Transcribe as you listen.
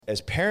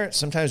as parents,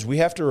 sometimes we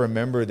have to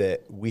remember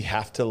that we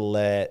have to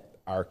let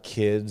our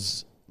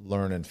kids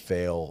learn and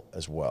fail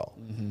as well,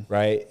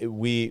 right?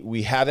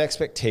 We have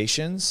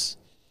expectations,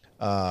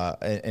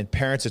 and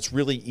parents, it's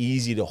really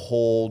easy to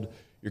hold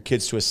your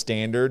kids to a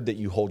standard that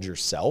you hold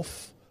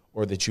yourself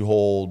or that you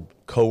hold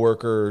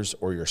coworkers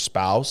or your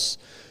spouse,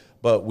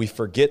 but we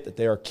forget that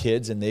they are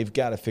kids and they've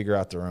got to figure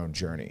out their own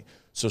journey.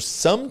 So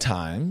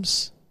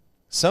sometimes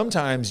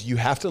you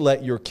have to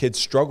let your kids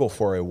struggle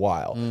for a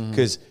while,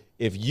 because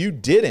if you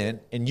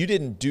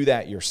didn't do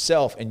that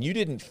yourself and you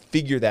didn't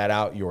figure that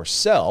out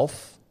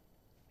yourself,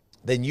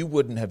 then you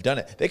wouldn't have done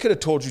it. They could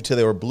have told you till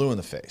they were blue in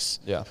the face.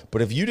 Yeah.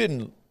 But if you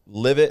didn't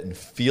live it and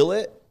feel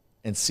it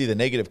and see the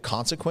negative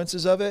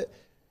consequences of it,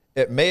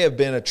 it may have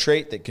been a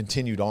trait that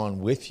continued on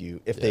with you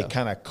if they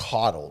kind of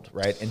coddled,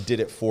 right, and did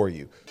it for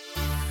you.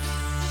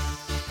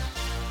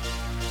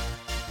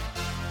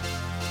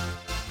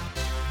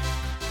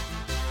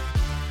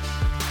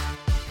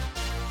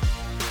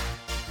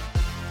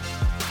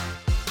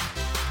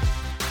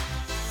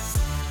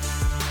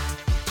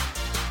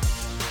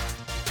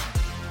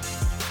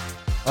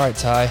 All right,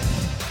 Ty,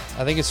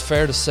 I think it's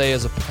fair to say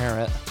as a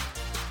parent,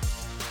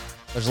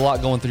 there's a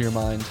lot going through your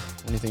mind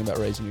when you think about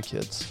raising your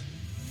kids.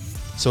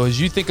 So as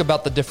you think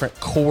about the different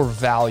core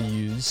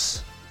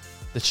values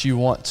that you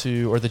want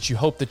to, or that you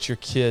hope that your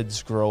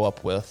kids grow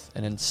up with,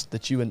 and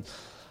that you,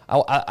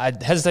 I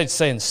hesitate to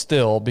say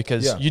instill,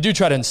 because you do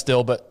try to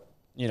instill, but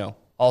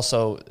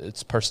also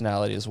it's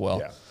personality as well.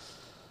 Yeah.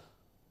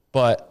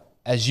 But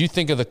as you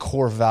think of the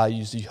core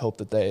values you hope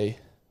that they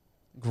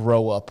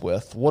grow up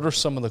with, what are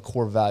some of the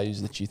core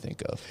values that you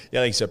think of? Yeah,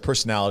 like you said,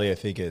 personality, I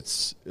think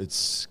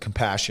it's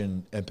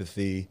compassion,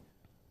 empathy,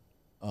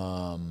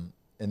 and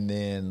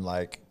then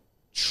like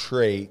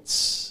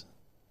traits,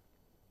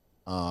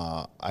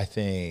 I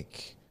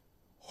think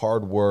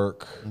hard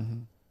work,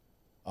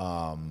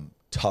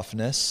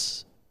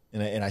 toughness,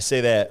 and I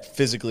say that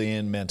physically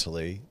and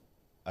mentally,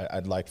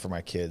 I'd like for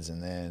my kids,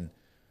 and then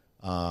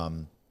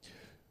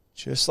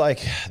just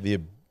like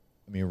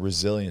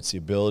resiliency,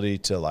 ability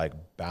to like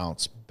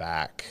bounce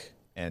back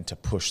and to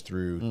push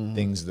through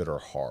things that are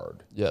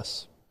hard.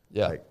 Yes.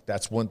 Yeah. Like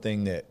that's one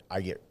thing that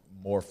I get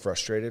more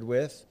frustrated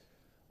with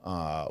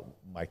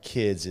my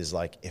kids is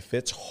like, if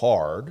it's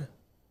hard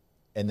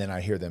and then I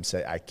hear them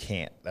say, I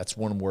can't, that's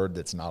one word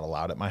that's not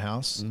allowed at my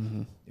house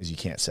is you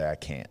can't say I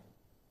can't.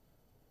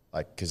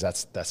 Like, cause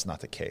that's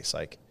not the case.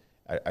 Like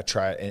I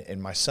try,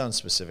 and my son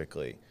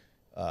specifically,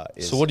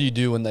 so what do you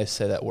do when they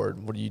say that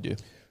word? What do you do?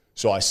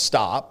 So I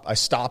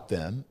stop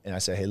them and I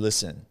say, hey,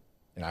 listen.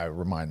 And I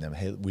remind them,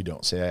 hey, we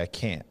don't say I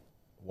can't.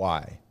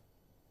 Why?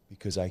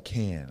 Because I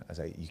can. I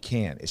say, you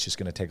can. It's just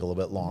going to take a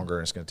little bit longer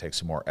and it's going to take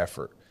some more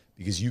effort,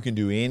 because you can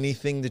do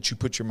anything that you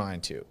put your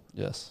mind to.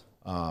 Yes.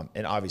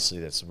 And obviously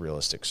that's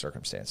realistic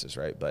circumstances,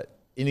 right? But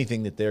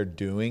anything that they're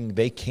doing,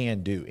 they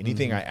can do.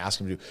 Anything I ask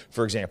them to do.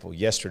 For example,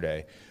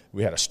 yesterday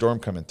we had a storm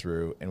coming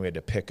through and we had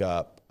to pick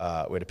up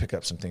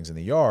some things in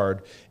the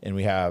yard, and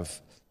we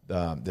have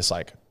this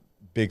like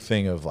big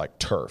thing of like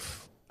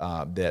turf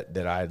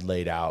that I had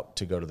laid out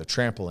to go to the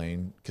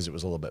trampoline because it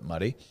was a little bit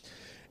muddy.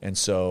 And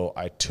so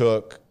I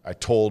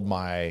told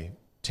my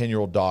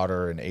 10-year-old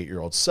daughter and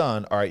 8-year-old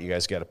son, all right, you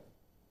guys got to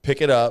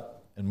pick it up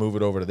and move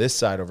it over to this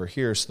side over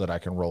here so that I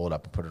can roll it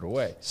up and put it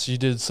away. So you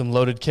did some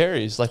loaded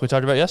carries like we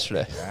talked about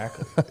yesterday.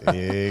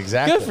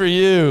 Exactly. Good for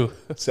you.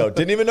 So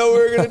didn't even know we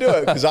were going to do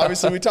it, because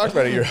obviously we talked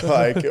about it. You're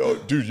like, oh,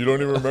 dude, you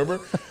don't even remember?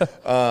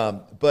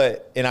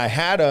 And I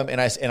had them,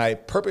 and I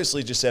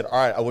purposely just said, all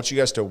right, I want you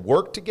guys to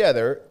work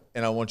together,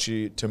 and I want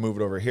you to move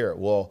it over here.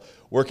 Well,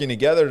 working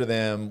together to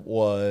them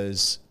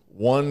was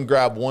one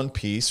grabbed one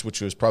piece,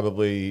 which was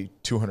probably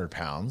 200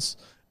 pounds,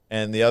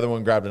 and the other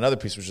one grabbed another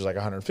piece, which was like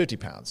 150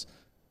 pounds.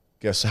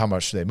 Guess how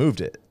much they moved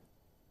it?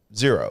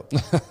 0.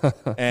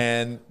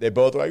 And they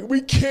both were like, we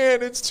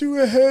can't, it's too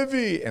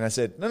heavy. And I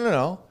said,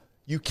 no,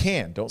 you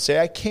can. Don't say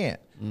I can't.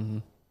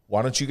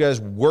 Why don't you guys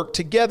work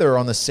together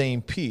on the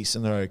same piece?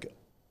 And they're like,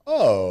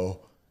 oh.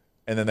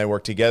 And then they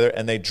worked together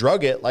and they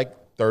drug it like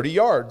 30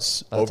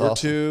 yards over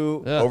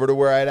to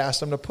where I had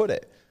asked them to put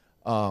it.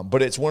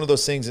 But it's one of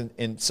those things,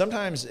 and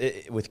sometimes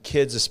with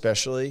kids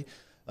especially,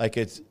 like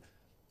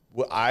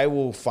I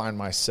will find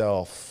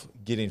myself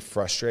getting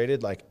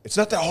frustrated. Like, it's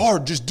not that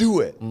hard, just do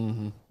it.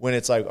 When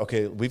it's like,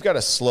 okay, we've got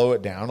to slow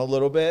it down a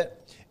little bit.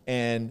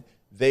 And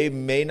they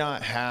may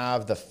not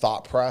have the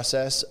thought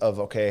process of,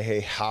 okay, hey,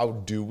 how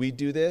do we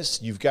do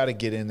this? You've got to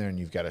get in there and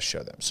you've got to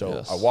show them.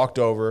 So I walked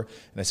over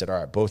and I said, all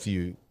right, both of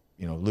you,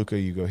 Luca,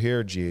 you go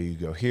here, Gia, you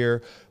go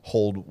here,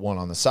 hold one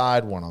on the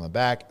side, one on the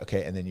back.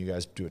 Okay. And then you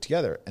guys do it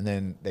together. And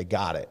then they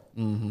got it.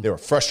 They were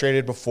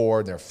frustrated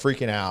before, they're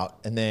freaking out.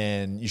 And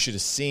then you should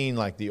have seen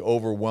like the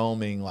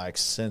overwhelming like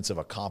sense of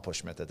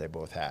accomplishment that they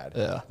both had.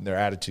 Yeah. And their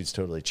attitudes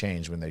totally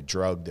changed when they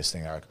drug this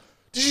thing. They're like,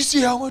 did you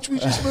see how much we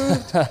just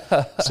moved?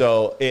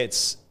 So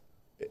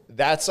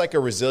that's like a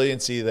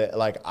resiliency that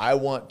like I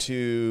want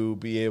to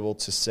be able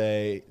to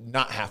say,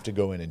 not have to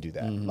go in and do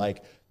that.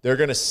 Like, they're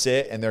going to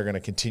sit and they're going to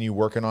continue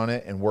working on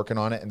it, and they're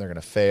going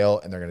to fail,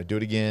 and they're going to do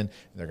it again,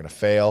 and they're going to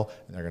fail,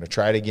 and they're going to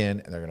try it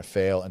again, and they're going to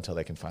fail until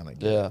they can finally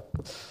do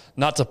it.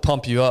 Not to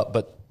pump you up,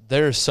 but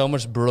there's so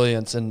much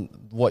brilliance in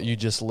what you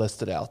just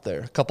listed out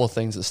there. A couple of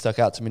things that stuck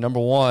out to me. Number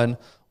one,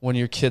 when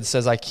your kid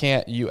says, I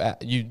can't, you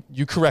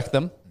correct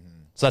them. Mm-hmm.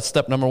 So that's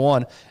step number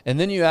one. And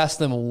then you ask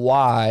them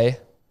why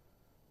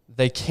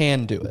they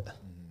can do it.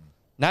 Mm-hmm.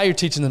 Now you're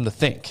teaching them to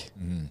think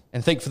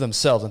and think for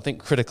themselves and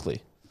think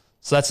critically.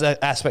 So that's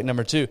aspect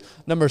number two.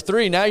 Number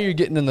three, now you're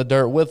getting in the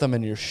dirt with them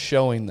and you're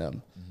showing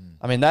them.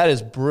 I mean, that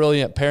is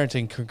brilliant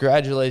parenting.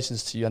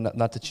 Congratulations to you.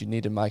 Not that you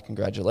needed my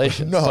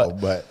congratulations. No,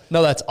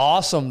 No, that's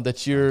awesome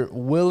that you're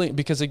willing,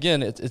 because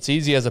again, it's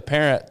easy as a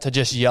parent to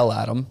just yell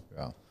at them.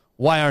 Yeah.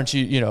 Why aren't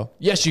you,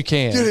 yes, you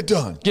can. Get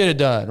it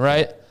done,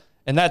 right?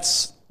 And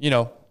that's,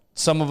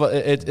 some of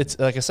it's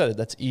like I said,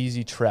 that's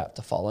easy trap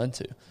to fall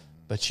into.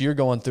 But you're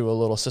going through a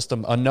little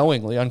system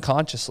unknowingly,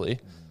 unconsciously.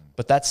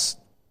 But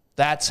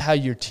that's how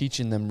you're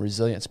teaching them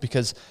resilience,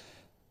 because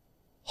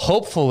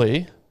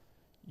hopefully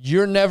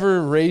you're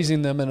never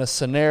raising them in a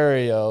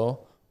scenario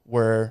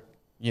where,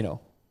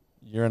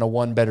 you're in a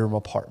 1-bedroom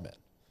apartment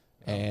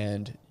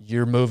and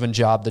you're moving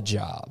job to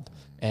job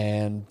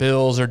and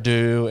bills are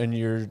due and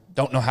you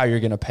don't know how you're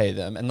going to pay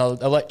them and the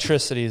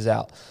electricity is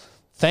out.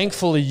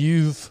 Thankfully,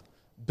 you've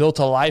built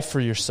a life for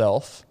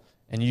yourself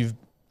and you've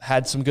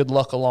had some good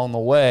luck along the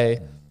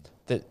way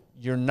that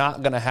they're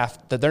not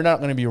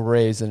going to be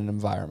raised in an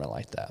environment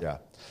like that. Yeah.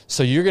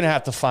 So you're going to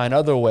have to find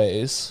other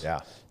ways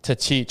to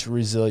teach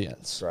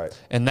resilience. Right.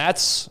 And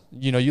that's,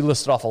 you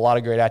listed off a lot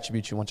of great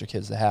attributes you want your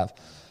kids to have.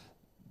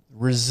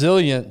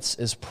 Resilience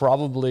is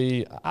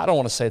probably, I don't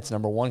want to say it's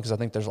number one, because I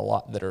think there's a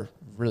lot that are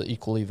really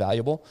equally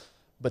valuable.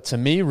 But to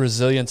me,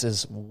 resilience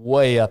is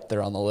way up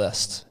there on the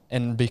list.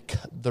 And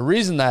the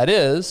reason that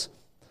is,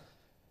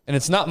 and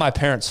it's not my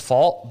parents'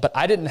 fault, but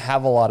I didn't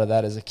have a lot of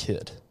that as a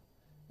kid.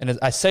 And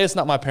I say it's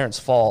not my parents'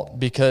 fault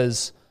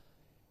because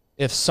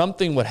if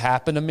something would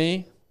happen to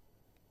me,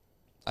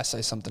 I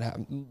say something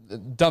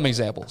happened. Dumb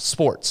example,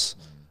 sports.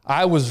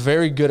 I was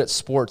very good at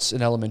sports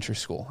in elementary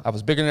school. I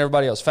was bigger than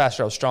everybody. I was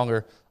faster. I was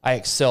stronger. I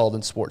excelled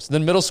in sports.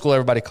 Then middle school,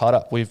 everybody caught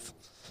up. We've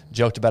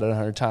joked about it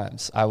 100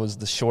 times. I was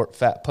the short,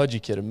 fat, pudgy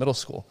kid in middle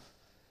school.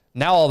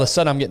 Now, all of a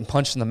sudden, I'm getting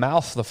punched in the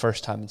mouth for the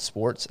first time in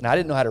sports, and I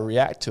didn't know how to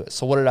react to it.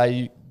 So what did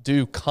I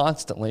do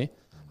constantly?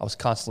 I was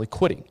constantly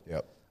quitting.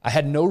 Yep. I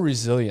had no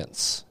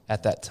resilience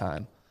at that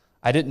time.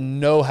 I didn't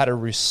know how to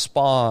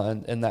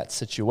respond in that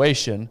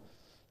situation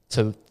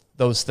to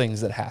those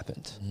things that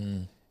happened.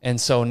 Mm.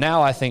 And so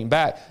now I think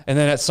back, and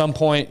then at some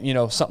point,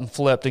 something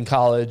flipped in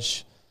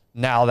college.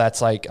 Now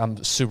that's like,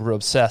 I'm super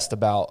obsessed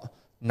about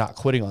not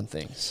quitting on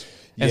things.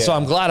 And so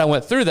I'm glad I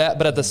went through that.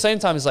 But at the same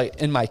time, it's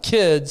like in my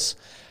kids,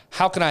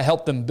 how can I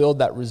help them build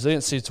that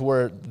resiliency to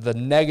where the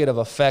negative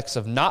effects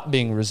of not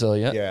being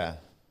resilient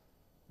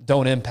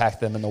don't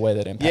impact them in the way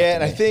that impact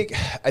them? And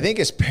I think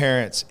as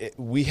parents,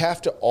 we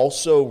have to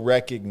also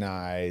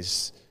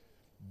recognize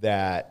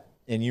that,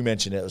 and you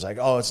mentioned it was like,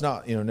 oh, it's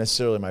not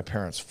necessarily my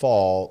parents'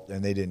 fault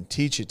and they didn't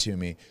teach it to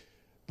me.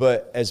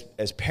 But as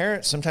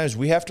parents, sometimes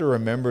we have to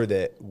remember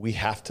that we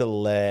have to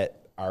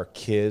let our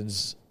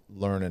kids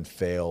learn and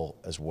fail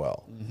as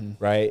well,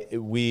 right?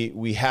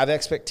 We have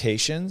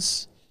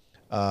expectations,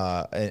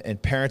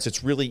 and parents,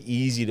 it's really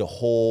easy to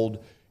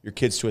hold your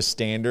kids to a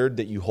standard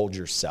that you hold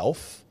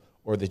yourself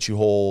or that you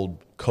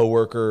hold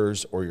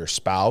coworkers or your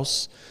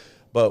spouse,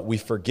 but we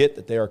forget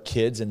that they are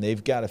kids and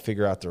they've got to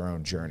figure out their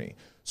own journey.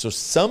 So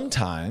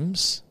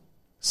sometimes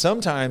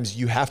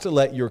you have to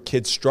let your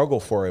kids struggle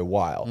for a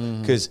while,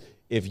 because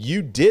if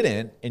you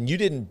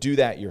didn't do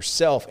that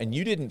yourself and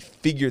you didn't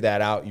figure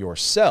that out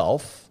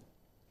yourself,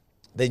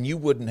 then you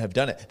wouldn't have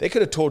done it. They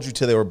could have told you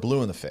till they were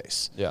blue in the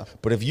face. Yeah.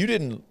 But if you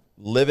didn't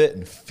live it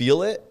and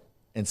feel it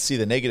and see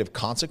the negative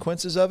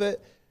consequences of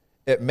it,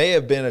 it may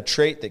have been a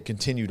trait that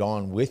continued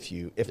on with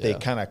you if they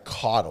kind of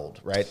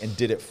coddled, right, and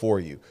did it for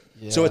you.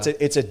 Yeah. So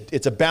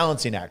it's a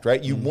balancing act,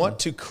 right? You want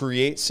to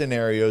create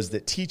scenarios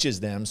that teaches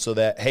them so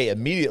that, hey,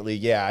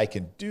 immediately, I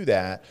can do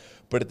that.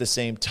 But at the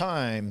same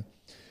time,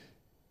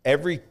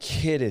 every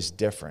kid is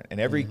different, and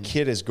every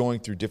kid is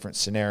going through different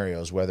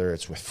scenarios, whether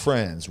it's with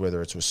friends,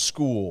 whether it's with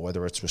school,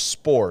 whether it's with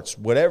sports,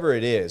 whatever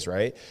it is,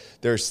 right?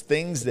 There's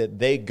things that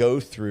they go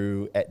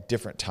through at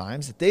different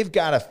times that they've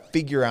got to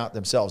figure out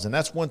themselves. And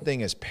that's one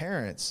thing as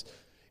parents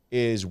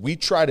is we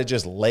try to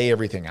just lay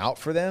everything out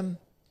for them,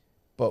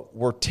 but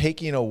we're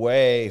taking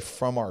away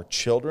from our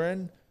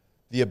children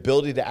the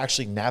ability to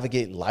actually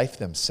navigate life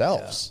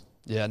themselves.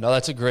 Yeah, no,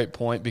 that's a great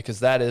point,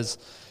 because that is,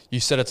 you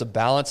said it's a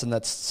balance, and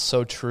that's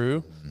so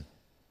true,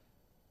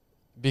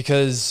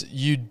 because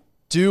you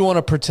do want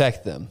to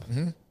protect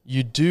them.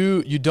 You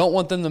don't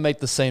want them to make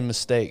the same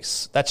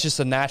mistakes. That's just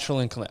a natural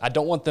inclination. I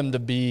don't want them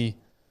to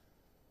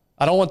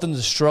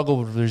struggle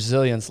with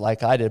resilience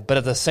like I did. But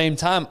at the same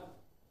time,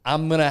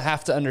 I'm going to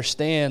have to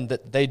understand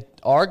that they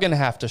are going to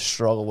have to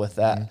struggle with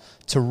that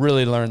to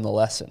really learn the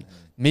lesson.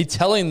 Me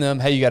telling them,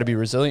 hey, you got to be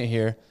resilient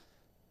here,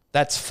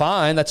 that's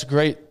fine. That's a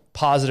great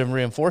positive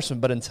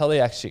reinforcement, but until they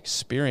actually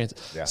experience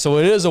it. Yeah. So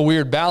it is a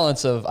weird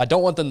balance of, I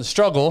don't want them to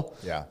struggle,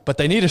 but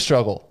they need to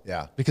struggle.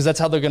 Yeah. Because that's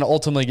how they're going to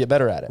ultimately get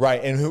better at it.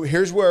 Right. And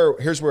here's where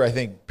I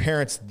think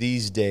parents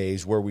these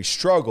days, where we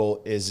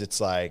struggle is,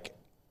 it's like,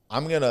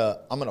 I'm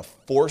gonna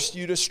force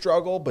you to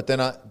struggle, but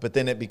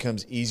then it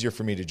becomes easier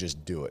for me to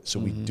just do it. So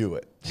we do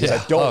it because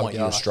I don't want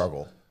you to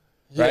struggle.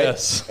 Right.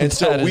 Yes. And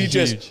so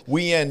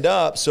we end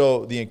up,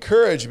 so the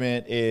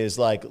encouragement is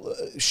like,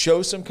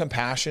 show some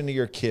compassion to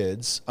your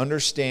kids,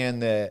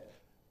 understand that,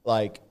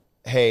 like,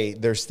 hey,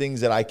 there's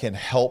things that I can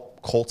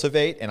help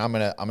cultivate, and I'm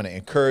going to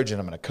encourage, and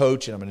I'm going to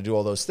coach, and I'm going to do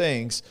all those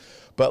things.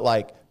 But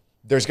like,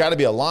 there's got to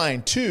be a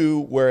line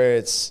too, where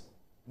it's,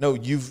 no,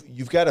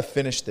 you've got to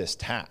finish this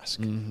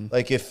task.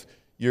 Like, if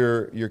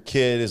your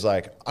kid is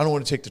like, I don't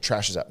want to take the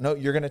trashes out. No,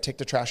 you're going to take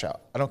the trash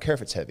out. I don't care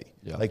if it's heavy.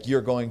 Yeah. Like,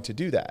 you're going to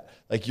do that.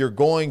 Like, you're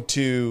going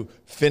to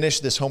finish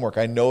this homework.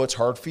 I know it's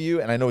hard for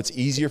you, and I know it's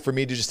easier for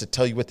me to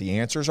tell you what the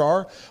answers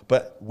are,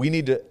 but I'm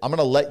going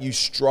to let you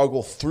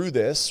struggle through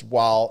this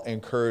while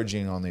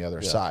encouraging on the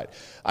other side.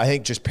 I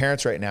think just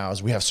parents right now,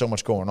 as we have so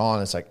much going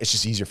on, it's like, it's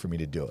just easier for me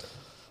to do it.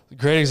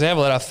 Great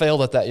example that I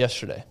failed at that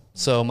yesterday.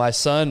 So my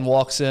son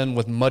walks in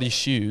with muddy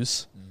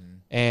shoes,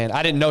 and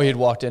I didn't know he'd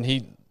walked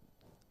in.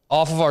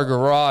 Off of our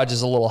garage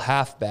is a little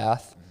half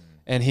bath,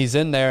 and he's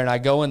in there, and I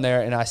go in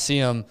there, and I see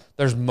him.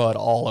 There's mud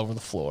all over the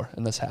floor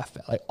in this half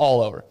bath, like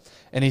all over.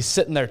 And he's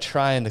sitting there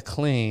trying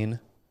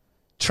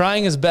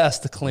his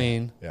best to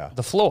clean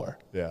the floor.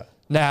 Yeah.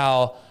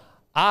 Now,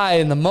 I,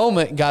 in the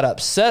moment, got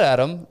upset at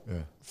him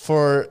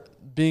for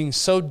being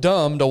so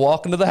dumb to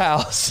walk into the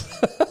house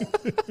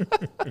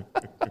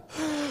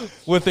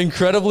with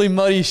incredibly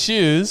muddy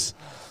shoes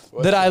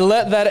that I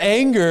let that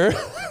anger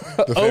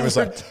the famous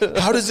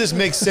how does this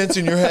make sense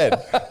in your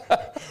head?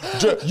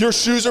 Your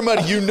shoes are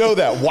muddy. You know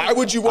that. Why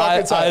would you walk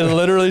inside? I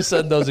literally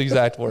said those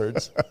exact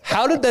words.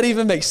 How did that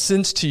even make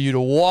sense to you to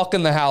walk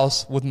in the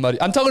house with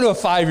muddy? I'm talking to a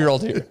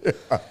 5-year-old here.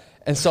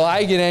 And so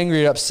I get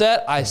angry and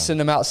upset. I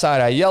send him outside.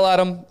 I yell at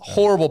him.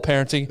 Horrible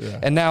parenting. Yeah.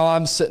 And now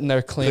I'm sitting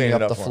there cleaning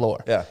up the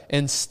floor. Yeah.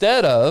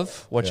 Instead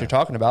of what you're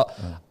talking about,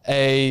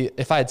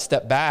 if I had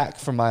stepped back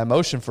from my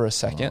emotion for a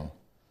second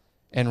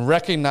and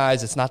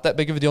recognize it's not that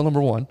big of a deal,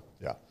 number one.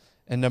 Yeah.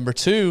 And number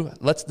two,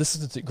 this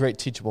is a great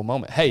teachable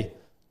moment. Hey,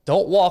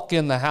 don't walk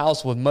in the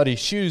house with muddy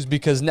shoes,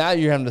 because now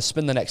you're having to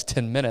spend the next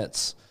 10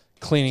 minutes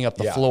cleaning up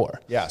the floor.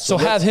 Yeah. So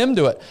have him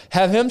do it.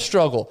 Have him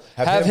struggle.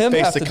 Have him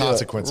face the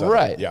consequence of it.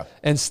 Right. Yeah.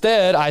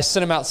 Instead, I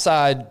sent him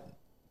outside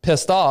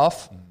pissed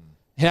off.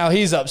 Now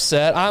he's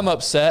upset. I'm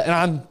upset, and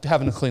I'm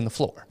having to clean the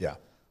floor. Yeah.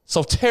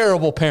 So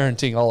terrible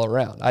parenting all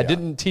around. I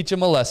didn't teach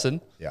him a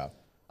lesson. Yeah.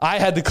 I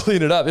had to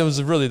clean it up. It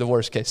was really the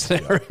worst case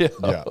scenario.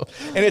 Yeah.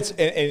 And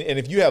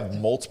if you have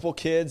multiple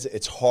kids,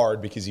 it's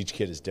hard because each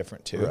kid is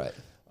different too. Right.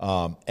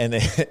 And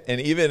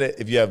even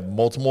if you have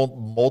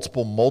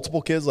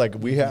multiple kids like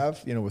we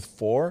have, with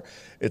 4,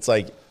 it's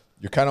like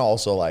you're kind of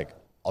also like,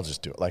 I'll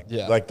just do it.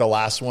 Like the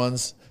last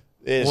ones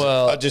is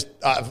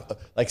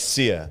like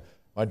Sia,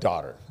 my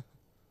daughter.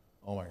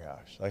 Oh my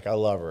gosh, like I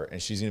love her,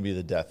 and she's gonna be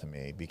the death of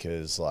me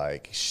because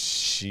like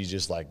she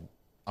just like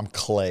I'm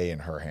clay in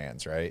her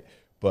hands, right?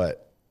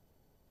 But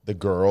the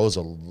girl is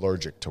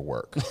allergic to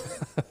work.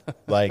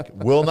 Like,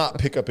 will not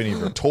pick up any of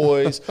her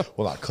toys,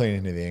 will not clean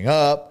anything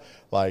up.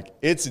 Like,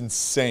 it's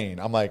insane.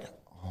 I'm like,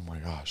 oh my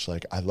gosh,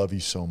 like, I love you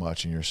so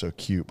much and you're so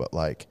cute, but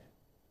like,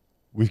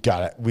 we've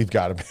got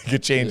to make a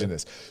change in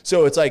this.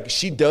 So it's like,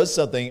 she does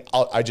something,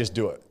 I just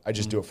do it. I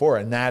just do it for her.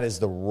 And that is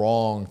the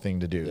wrong thing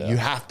to do. Yeah. You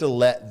have to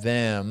let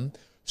them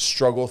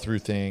struggle through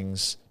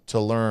things to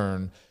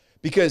learn,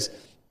 because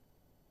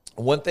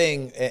one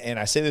thing, and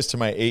I say this to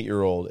my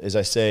 8-year-old, is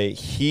I say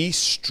he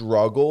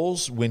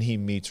struggles when he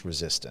meets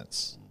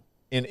resistance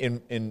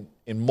in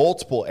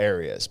multiple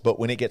areas. But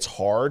when it gets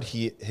hard,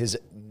 his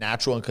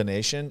natural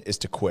inclination is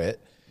to quit.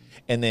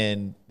 And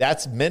then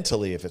that's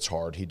mentally, if it's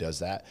hard, he does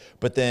that.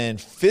 But then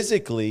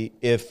physically,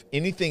 if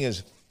anything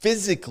is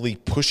physically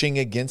pushing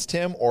against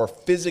him, or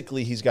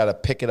physically he's got to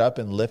pick it up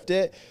and lift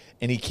it,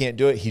 and he can't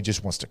do it, he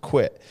just wants to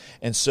quit.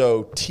 And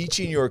so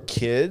teaching your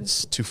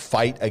kids to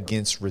fight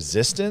against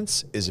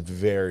resistance is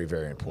very,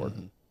 very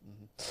important.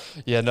 Mm-hmm.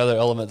 Yeah, another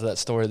element to that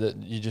story that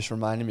you just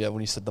reminded me of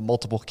when you said the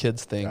multiple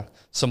kids thing. Yeah.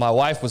 So my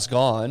wife was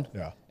gone,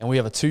 and we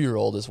have a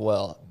 2-year-old as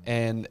well.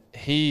 And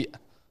he,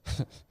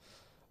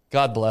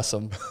 God bless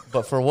him,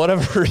 but for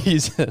whatever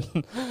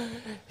reason,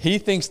 he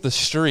thinks the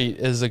street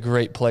is a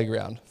great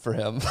playground for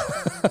him.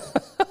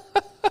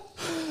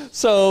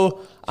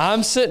 So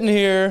I'm sitting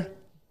here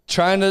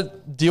trying to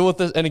deal with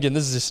this. And again,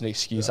 this is just an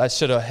excuse. I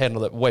should have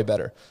handled it way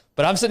better.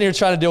 But I'm sitting here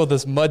trying to deal with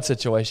this mud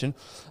situation.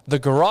 The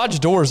garage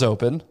door's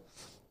open.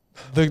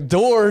 The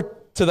door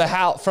to the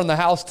house, from the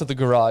house to the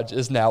garage,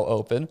 is now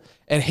open.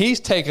 And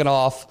he's taken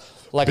off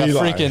like a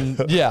freaking,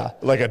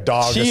 like a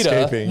dog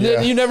cheetah. Escaping.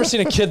 Yeah. You've never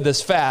seen a kid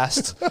this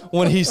fast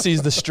when he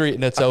sees the street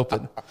and it's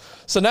open.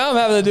 So now I'm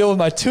having to deal with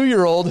my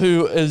 2-year-old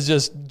who is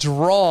just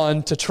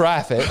drawn to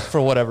traffic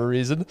for whatever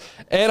reason,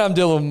 and I'm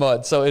dealing with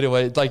mud. So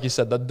anyway, like you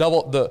said,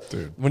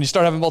 when you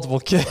start having multiple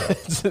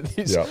kids,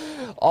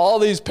 All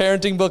these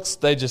parenting books,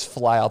 they just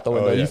fly out the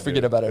window. You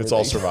forget about everything. It's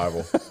all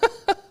survival.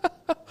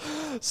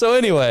 So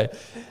anyway,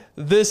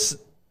 this,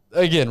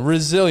 again,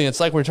 resilience,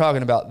 like we're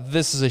talking about,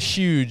 this is a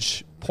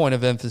huge point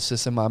of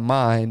emphasis in my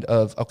mind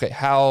of, okay,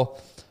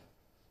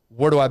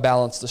 where do I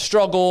balance the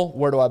struggle?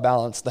 Where do I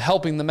balance the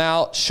helping them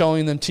out,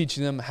 showing them,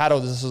 teaching them? How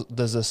does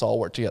this all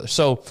work together?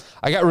 So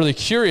I got really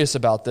curious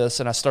about this,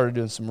 and I started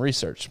doing some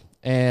research.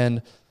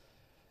 And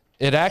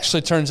it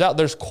actually turns out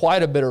there's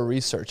quite a bit of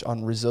research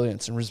on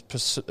resilience, and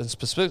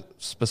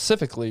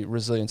specifically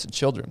resilience in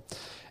children.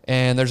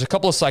 And there's a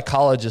couple of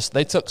psychologists.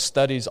 They took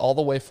studies all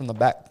the way from the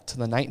back to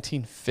the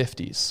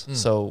 1950s.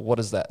 So what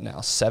is that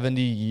now?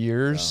 70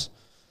 years? Yeah.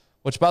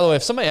 Which, by the way,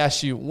 if somebody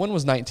asked you, when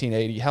was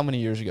 1980? How many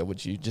years ago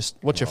would you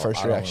what's your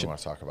first reaction? I don't even want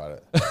to talk about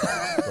it.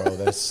 Bro,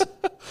 that's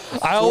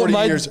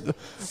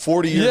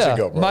 40 years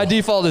ago, bro. My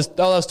default is, that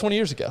was 20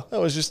 years ago. That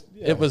was just,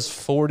 It was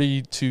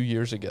 42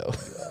 years ago.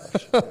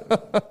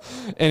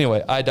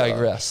 Anyway, I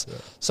digress.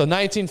 So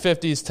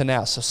 1950s to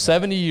now. So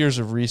 70 years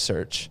of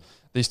research.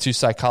 These two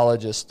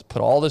psychologists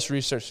put all this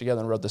research together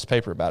and wrote this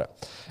paper about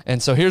it.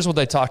 And so here's what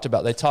they talked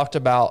about. They talked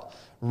about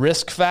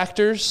risk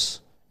factors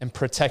and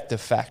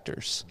protective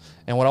factors.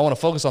 And what I want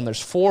to focus on,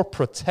 there's 4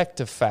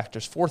 protective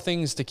factors, 4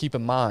 things to keep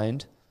in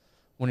mind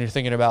when you're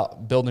thinking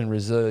about building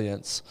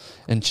resilience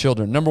in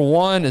children. Number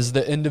 1 is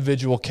the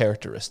individual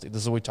characteristic.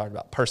 This is what we talked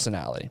about,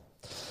 personality.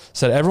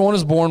 Said everyone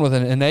is born with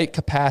an innate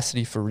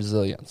capacity for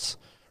resilience.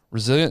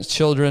 Resilient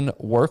children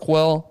work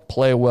well,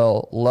 play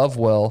well, love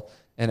well,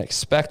 and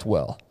expect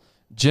well.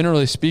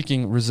 Generally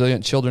speaking,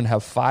 resilient children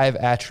have 5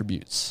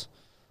 attributes.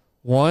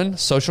 1,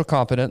 social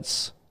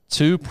competence.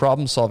 2,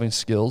 problem-solving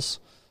skills.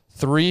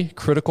 3,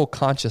 critical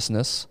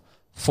consciousness.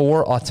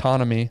 4,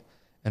 autonomy.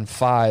 And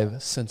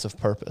 5, sense of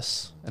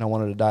purpose. And I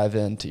wanted to dive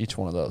into each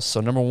one of those. So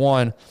number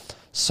 1,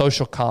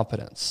 social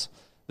competence.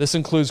 This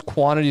includes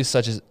qualities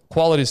such as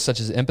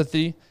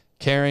empathy,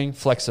 caring,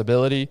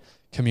 flexibility,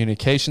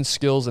 communication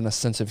skills, and a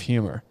sense of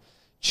humor.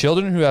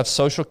 Children who have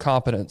social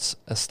competence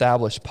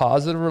establish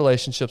positive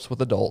relationships with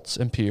adults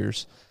and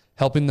peers,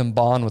 helping them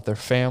bond with their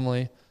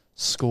family,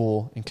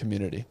 school, and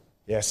community.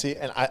 Yeah, see,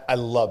 and I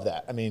love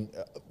that. I mean,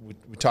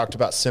 we talked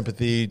about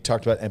sympathy,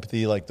 talked about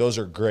empathy. Like, those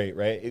are great,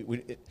 right?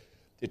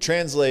 It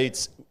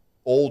translates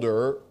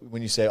older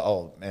when you say,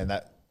 oh, man,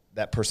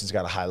 that person's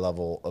got a high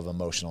level of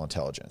emotional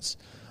intelligence.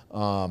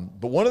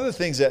 But one of the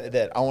things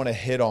that I want to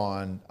hit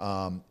on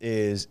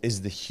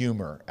is the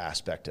humor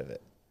aspect of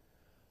it.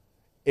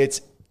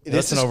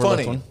 This is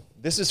funny.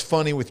 This is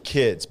funny with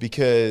kids,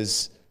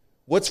 because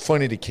what's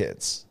funny to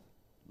kids?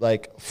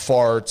 Like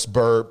farts,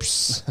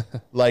 burps,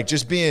 like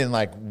just being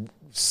like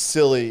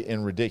silly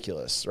and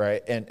ridiculous,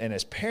 right? And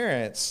as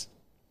parents,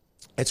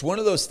 it's one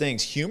of those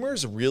things. Humor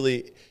is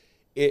really,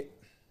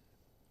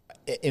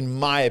 in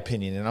my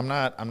opinion, and I'm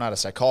not a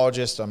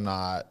psychologist. I'm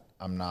not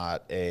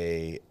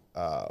a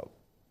oh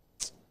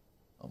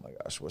my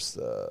gosh, what's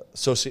the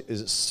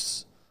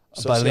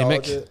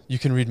Bilemic. You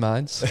can read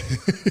minds.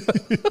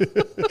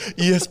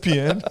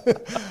 ESPN.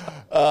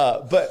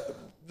 But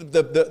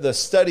the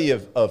study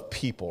of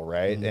people,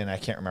 right? Mm-hmm. And I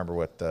can't remember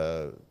what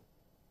the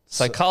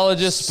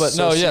psychologist, but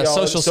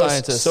social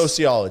scientist.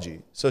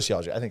 Sociology.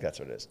 I think that's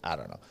what it is. I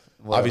don't know.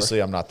 Whatever. Obviously,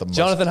 I'm not the most.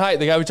 Jonathan Haidt,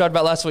 the guy we talked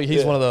about last week,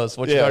 he's one of those.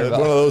 What you talking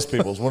about? One of those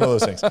people. One of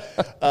those things.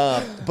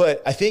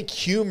 But I think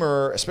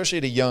humor, especially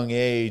at a young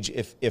age,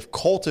 if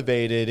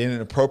cultivated in an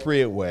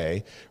appropriate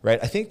way, right?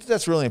 I think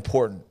that's really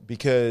important,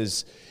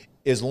 because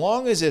as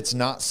long as it's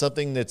not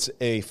something that's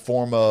a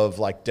form of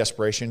like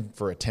desperation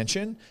for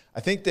attention, I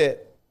think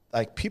that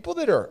like people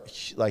that are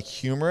like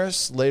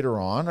humorous later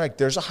on, like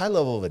there's a high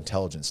level of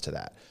intelligence to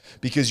that,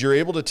 because you're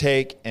able to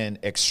take and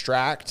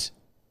extract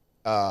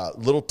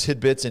little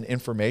tidbits and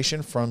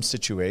information from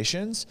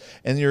situations,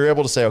 and you're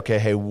able to say, okay,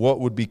 hey, what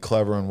would be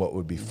clever and what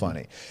would be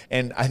funny?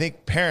 And I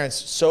think parents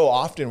so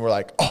often were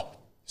like, oh,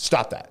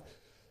 stop that.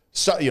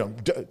 Stop,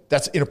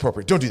 that's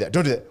inappropriate. Don't do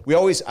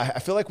that. I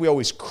feel like we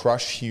always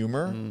crush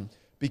humor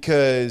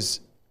because,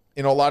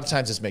 a lot of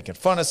times it's making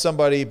fun of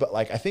somebody, but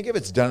like, I think if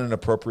it's done in an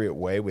appropriate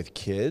way with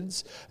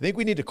kids, I think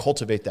we need to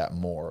cultivate that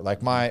more.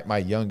 Like my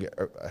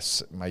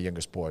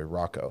youngest boy,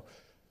 Rocco,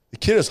 the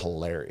kid is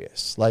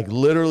hilarious, like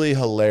literally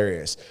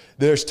hilarious.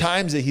 There's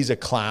times that he's a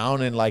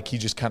clown and like he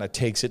just kind of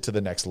takes it to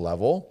the next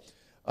level.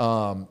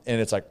 And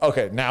it's like,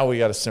 okay, now we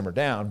got to simmer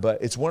down.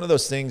 But it's one of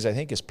those things, I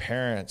think, as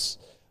parents,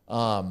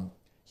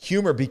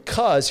 humor,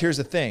 because here's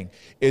the thing,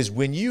 is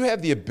when you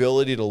have the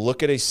ability to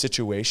look at a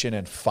situation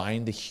and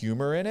find the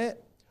humor in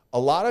it, a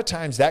lot of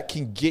times that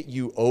can get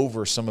you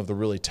over some of the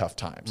really tough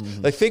times.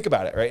 Mm-hmm. Like, think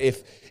about it, right?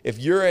 If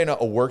you're in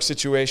a work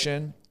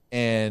situation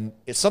and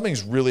if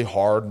something's really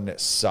hard and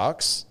it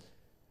sucks,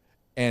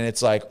 and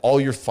it's like all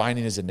you're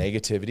finding is a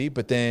negativity,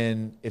 but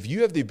then if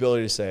you have the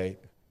ability to say,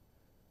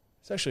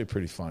 it's actually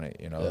pretty funny,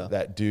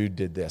 that dude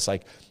did this.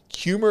 Like,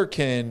 humor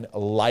can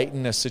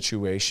lighten a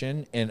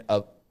situation and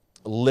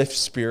lift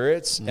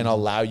spirits and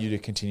allow you to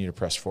continue to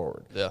press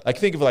forward. Yeah. Like,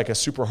 think of like a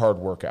super hard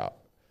workout.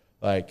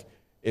 Like,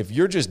 if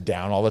you're just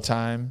down all the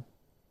time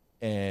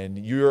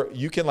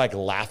you can like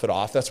laugh it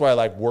off. That's why I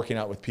like working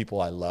out with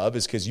people I love,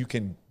 is because you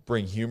can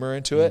bring humor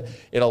into it.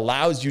 It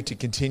allows you to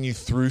continue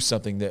through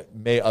something that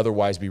may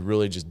otherwise be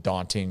really just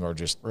daunting or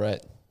just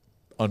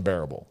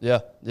unbearable. Yeah.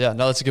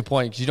 No, that's a good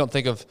point, because you don't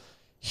think of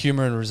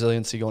humor and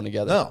resiliency going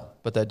together. No.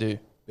 But they do.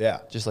 Yeah.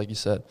 Just like you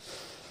said.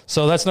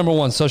 So that's number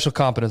 1, social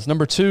competence.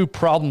 Number 2,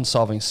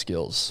 problem-solving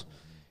skills.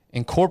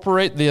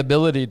 Incorporate the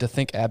ability to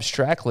think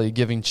abstractly,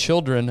 giving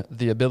children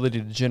the ability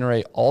to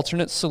generate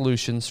alternate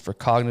solutions for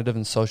cognitive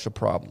and social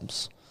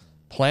problems.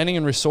 Planning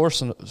and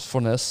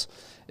resourcefulness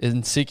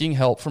in seeking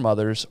help from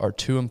others are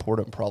 2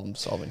 important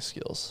problem-solving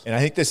skills. And I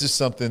think this is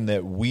something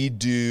that we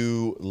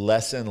do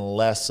less and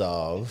less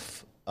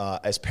of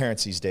as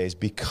parents these days,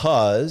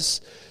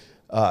 because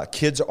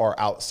kids are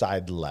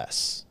outside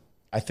less.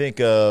 I think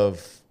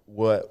of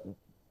what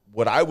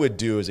I would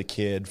do as a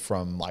kid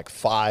from like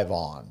 5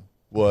 on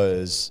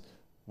was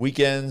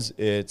weekends.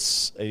 I'd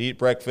eat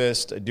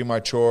breakfast, I'd do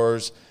my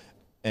chores,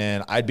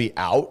 and I'd be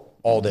out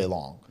all day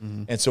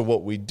long. And so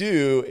what we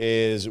do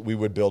is we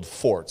would build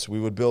forts. We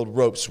would build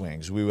rope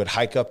swings. We would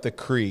hike up the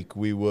creek.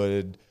 We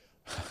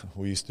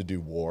used to do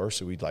war.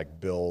 So we'd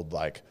like build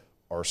like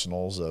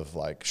arsenals of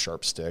like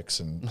sharp sticks,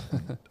 and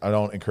I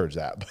don't encourage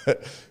that,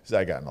 but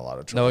I got in a lot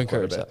of trouble. No,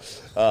 encourage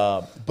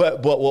that.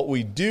 But what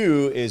we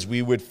do is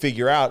we would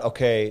figure out,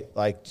 okay,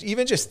 like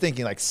even just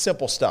thinking like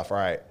simple stuff. All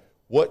right,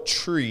 what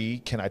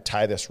tree can I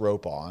tie this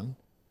rope on?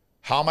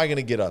 How am I going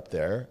to get up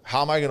there?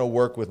 How am I going to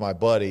work with my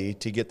buddy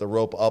to get the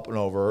rope up and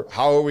over?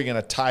 How are we going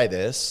to tie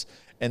this?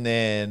 And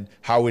then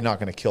how are we not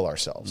going to kill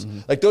ourselves?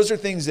 Like those are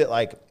things that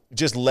like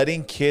just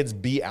letting kids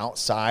be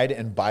outside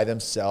and by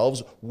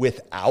themselves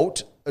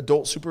without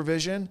adult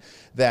supervision,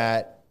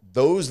 that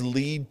those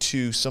lead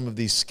to some of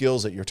these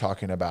skills that you're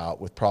talking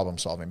about with problem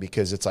solving,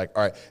 because it's like,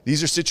 all right,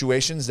 these are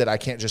situations that I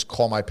can't just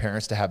call my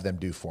parents to have them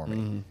do for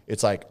me.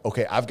 It's like,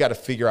 okay, I've got to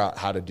figure out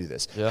how to do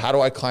this. Yeah. How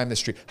do I climb this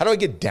tree? How do I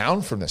get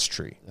down from this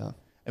tree? Yeah.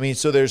 I mean,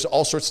 so there's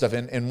all sorts of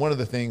stuff. And one of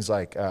the things,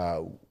 like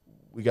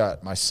we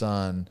got my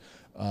son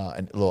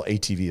a little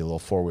ATV, a little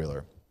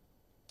 4-wheeler,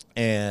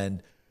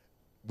 and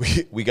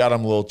we got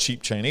him a little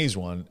cheap Chinese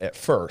one at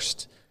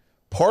first.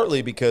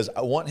 Partly because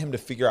I want him to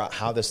figure out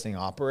how this thing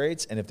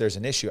operates, and if there's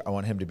an issue, I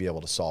want him to be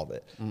able to solve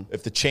it.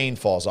 If the chain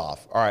falls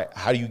off, all right,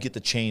 how do you get the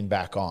chain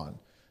back on?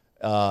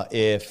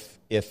 If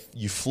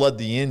you flood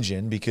the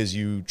engine because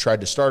you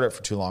tried to start it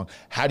for too long,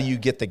 how do you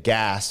get the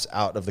gas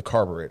out of the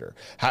carburetor?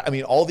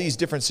 All these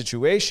different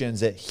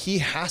situations that he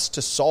has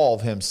to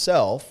solve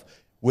himself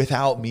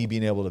without me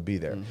being able to be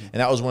there. And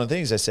that was one of the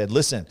things I said,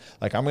 listen,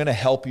 like I'm going to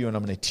help you and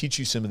I'm going to teach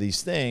you some of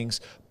these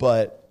things,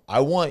 but I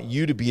want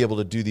you to be able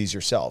to do these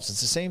yourselves. It's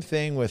the same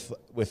thing with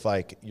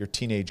like your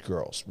teenage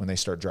girls when they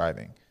start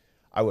driving.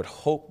 I would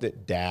hope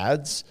that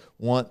dads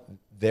want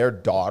their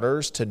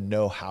daughters to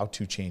know how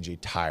to change a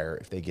tire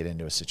if they get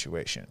into a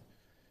situation.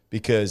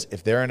 Because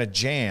if they're in a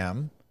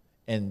jam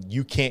and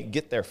you can't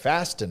get there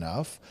fast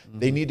enough,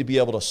 they need to be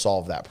able to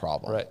solve that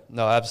problem. Right.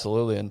 No,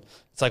 absolutely. And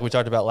it's like we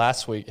talked about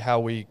last week, how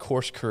we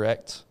course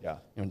correct. Yeah.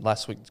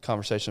 Last week's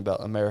conversation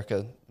about America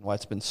and why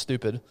it's been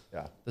stupid.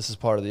 Yeah. This is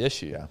part of the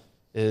issue. Yeah.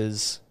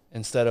 Is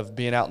instead of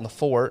being out in the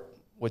fort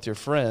with your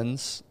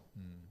friends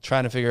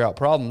trying to figure out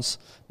problems,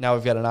 now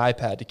we've got an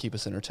iPad to keep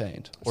us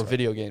entertained. That's or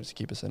video games to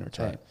keep us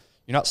entertained. Right.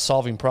 You're not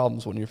solving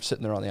problems when you're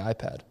sitting there on the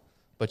iPad,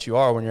 but you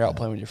are when you're out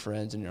playing with your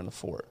friends and you're on the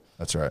fort.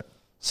 That's right.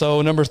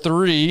 So number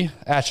 3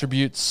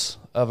 attributes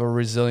of a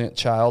resilient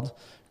child,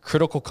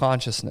 critical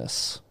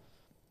consciousness,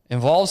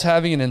 involves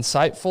having an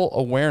insightful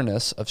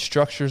awareness of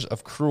structures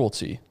of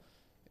cruelty,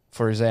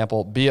 for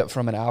example, be it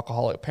from an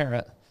alcoholic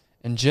parent,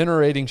 and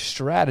generating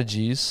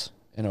strategies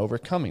and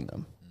overcoming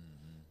them.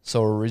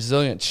 So a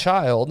resilient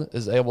child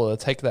is able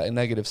to take that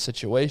negative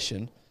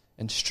situation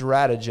and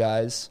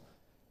strategize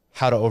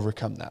how to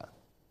overcome that.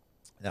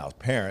 Now,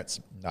 parents,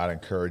 not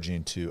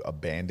encouraging to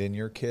abandon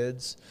your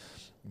kids,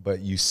 but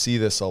you see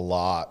this a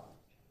lot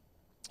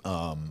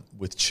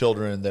with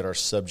children that are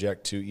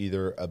subject to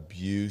either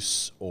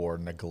abuse or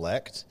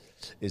neglect,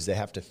 is they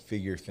have to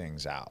figure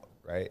things out,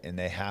 right? And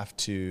they have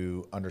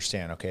to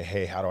understand, okay,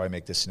 hey, how do I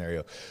make this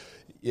scenario?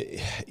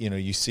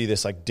 You see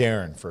this like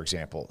Darren, for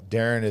example.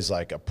 Darren is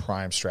like a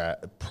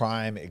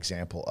prime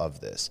example of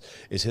this.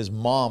 Is his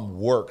mom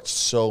worked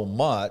so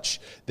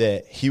much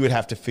that he would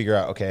have to figure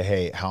out, okay,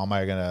 hey,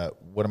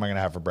 what am I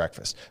gonna have for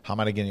breakfast? How am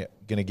I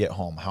gonna get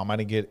home? How am I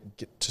gonna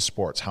get to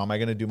sports? How am I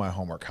gonna do my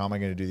homework? How am I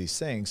gonna do these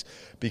things?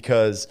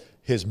 Because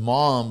his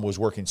mom was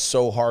working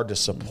so hard to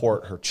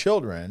support her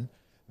children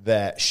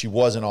that she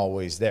wasn't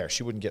always there.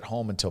 She wouldn't get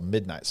home until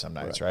midnight some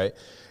nights, right?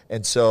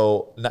 And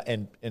so,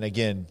 and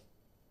again,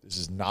 this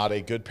is not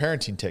a good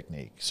parenting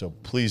technique, so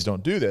please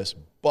don't do this,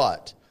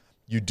 but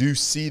you do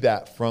see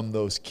that from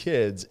those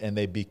kids, and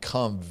they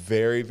become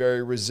very,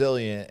 very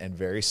resilient and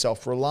very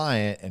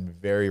self-reliant and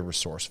very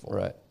resourceful.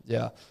 Right,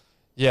 yeah.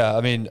 Yeah,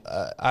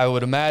 I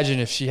would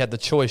imagine if she had the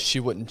choice, she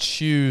wouldn't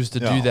choose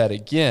to do that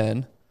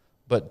again,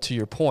 but to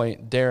your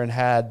point, Darren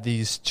had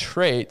these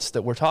traits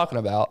that we're talking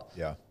about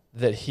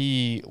that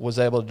he was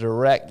able to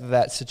direct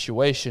that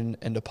situation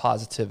into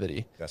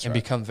positivity and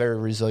become very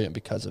resilient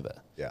because of it.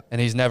 Yeah. And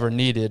he's never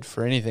needed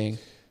for anything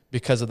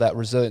because of that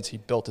resilience. He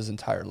built his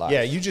entire life.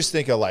 Yeah, you just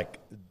think of like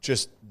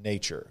just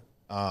nature.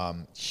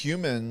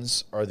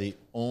 Humans are the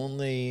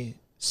only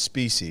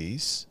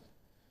species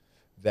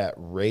that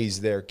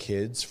raise their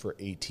kids for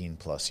 18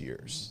 plus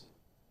years.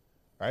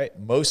 Right?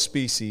 Most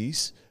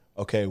species,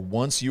 okay,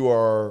 once you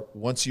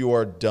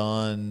are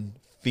done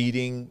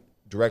feeding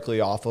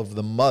directly off of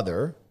the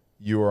mother,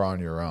 you are on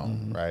your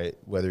own, right?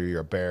 Whether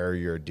you're a bear or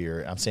you're a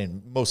deer. I'm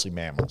saying mostly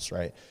mammals,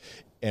 right?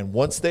 And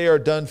once they are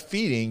done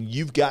feeding,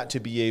 you've got to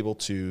be able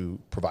to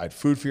provide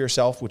food for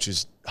yourself, which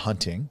is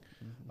hunting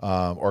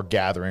or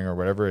gathering or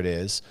whatever it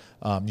is.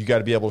 You got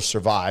to be able to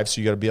survive, so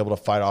you got to be able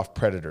to fight off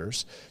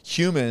predators.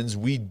 Humans,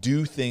 we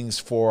do things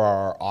for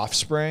our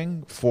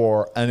offspring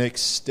for an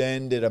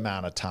extended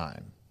amount of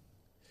time.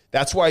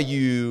 That's why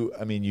you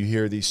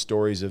hear these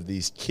stories of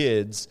these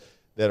kids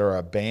that are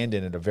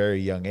abandoned at a very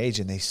young age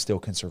and they still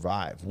can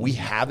survive. We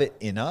have it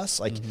in us,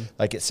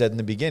 like it said in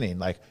the beginning,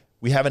 like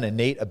we have an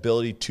innate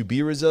ability to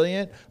be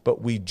resilient,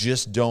 but we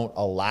just don't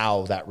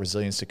allow that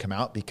resilience to come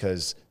out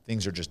because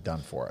things are just done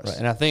for us. Right.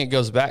 And I think it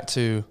goes back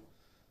to,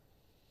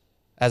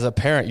 as a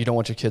parent, you don't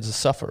want your kids to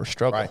suffer or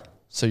struggle. Right.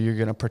 So you're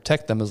going to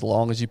protect them as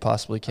long as you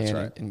possibly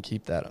can and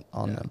keep that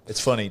on them.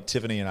 It's funny,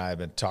 Tiffany and I have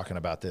been talking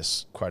about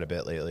this quite a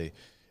bit lately,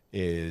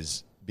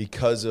 is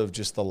because of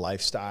just the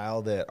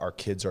lifestyle that our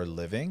kids are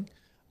living,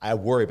 I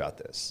worry about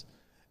this.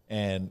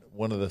 And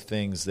one of the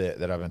things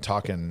that I've been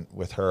talking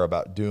with her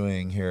about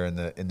doing here in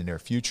the near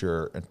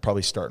future, and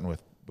probably starting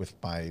with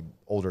my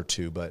older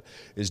two, but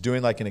is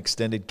doing like an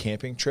extended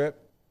camping trip.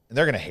 And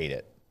they're going to hate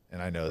it.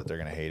 And I know that they're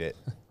going to hate it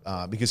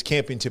because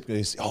camping typically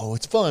is, oh,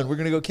 it's fun, we're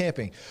going to go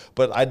camping.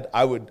 But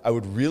I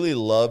would really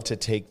love to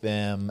take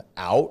them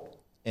out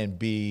and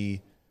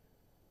be,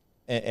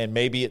 and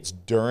maybe it's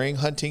during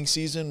hunting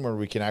season where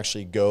we can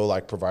actually go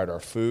like provide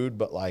our food,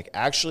 but like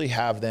actually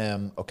have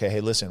them, okay,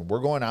 hey, listen, we're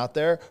going out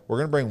there. We're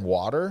going to bring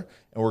water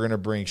and we're going to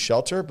bring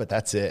shelter, but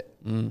that's it.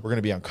 We're going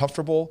to be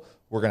uncomfortable.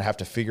 We're going to have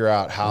to figure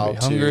out how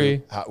to,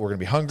 we're going to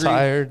be hungry,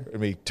 tired, we're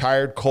going to be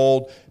tired,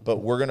 cold, but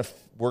we're going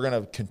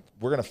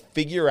to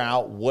figure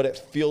out what it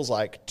feels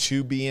like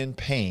to be in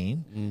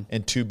pain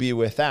and to be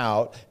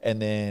without,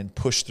 and then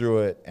push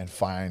through it and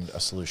find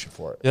a solution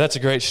for it. Yeah, that's a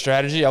great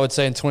strategy. I would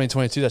say in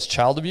 2022, that's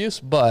child abuse,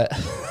 but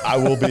I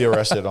will be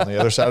arrested on the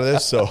other side of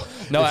this. So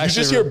no, if you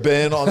just hear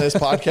Ben on this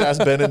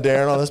podcast, Ben and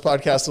Darren on this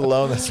podcast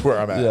alone, that's where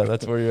I'm at. Yeah,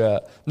 that's where you're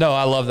at. No,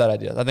 I love that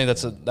idea. I think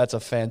that's a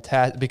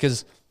fantastic,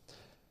 because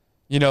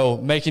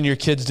making your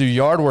kids do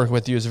yard work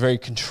with you is very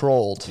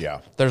controlled.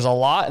 Yeah. There's a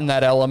lot in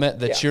that element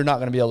that you're not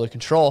going to be able to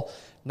control.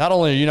 Not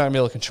only are you not going to be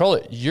able to control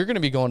it, you're going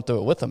to be going through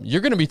it with them.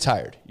 You're going to be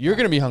tired. You're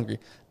going to be hungry.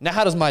 Now,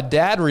 how does my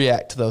dad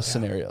react to those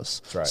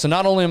scenarios? That's right. So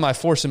not only am I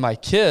forcing my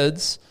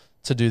kids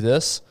to do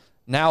this,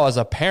 now as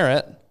a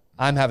parent,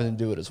 I'm having to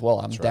do it as well.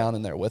 I'm down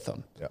in there with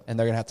them. Yeah. And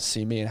they're going to have to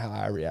see me and how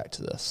I react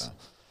to this.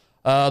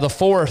 Yeah. The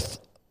fourth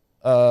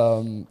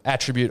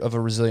attribute of a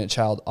resilient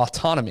child,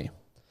 autonomy.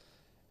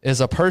 Is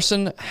a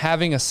person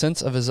having a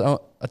sense of his own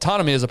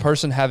autonomy is a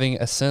person having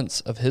a sense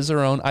of his or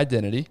own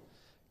identity,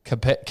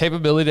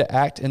 capability to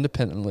act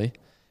independently,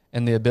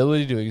 and the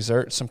ability to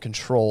exert some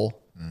control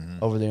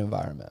over the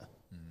environment.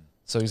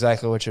 So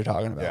exactly what you're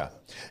talking about.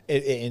 Yeah.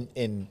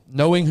 In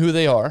knowing who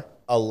they are,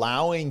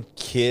 allowing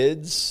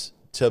kids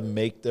to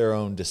make their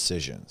own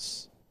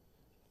decisions.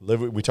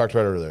 We talked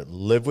about it earlier.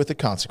 Live with the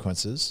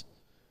consequences,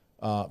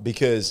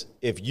 because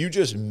if you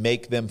just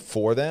make them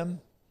for them,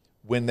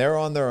 when they're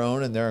on their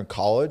own and they're in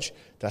college,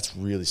 that's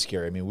really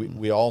scary. I mean,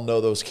 we all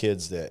know those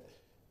kids that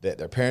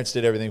their parents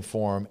did everything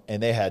for them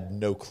and they had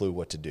no clue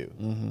what to do,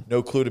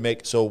 no clue to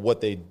make. So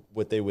what they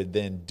would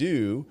then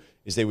do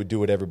is they would do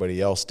what everybody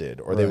else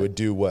did, or they would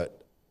do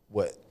what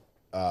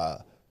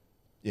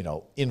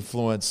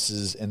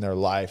influences in their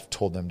life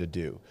told them to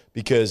do,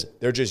 because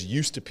they're just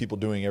used to people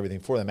doing everything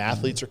for them.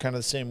 Athletes are kind of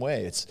the same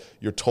way. It's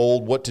you're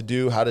told what to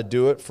do, how to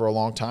do it for a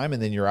long time,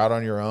 and then you're out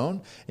on your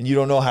own and you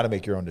don't know how to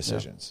make your own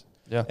decisions.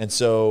 Yeah. And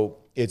so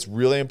it's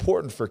really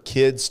important for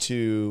kids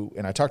to,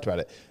 and I talked about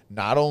it,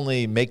 not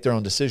only make their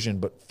own decision,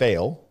 but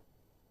fail.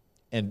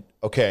 And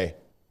okay,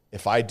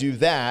 if I do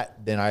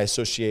that, then I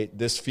associate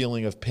this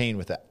feeling of pain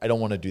with that. I don't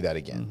want to do that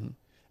again.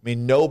 I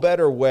mean, no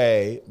better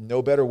way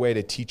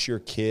to teach your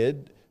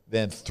kid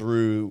than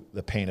through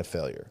the pain of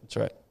failure. That's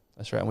right.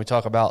 That's right. And we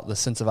talk about the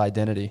sense of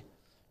identity,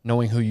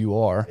 knowing who you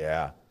are.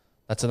 Yeah.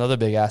 That's another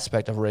big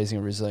aspect of raising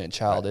a resilient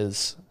child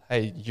is,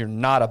 hey, you're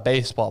not a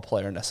baseball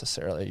player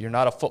necessarily. You're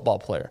not a football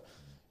player.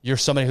 You're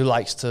somebody who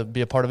likes to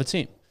be a part of a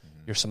team.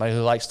 You're somebody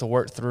who likes to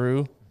work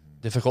through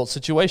difficult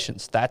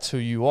situations. That's who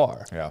you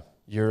are. Yeah.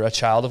 You're a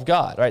child of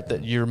God, right?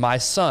 That you're my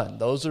son.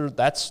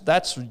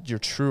 That's your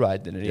true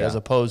identity as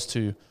opposed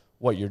to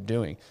what you're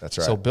doing. That's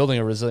right. So building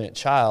a resilient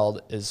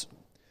child is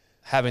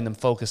having them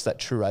focus that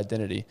true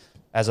identity,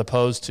 as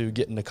opposed to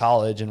getting to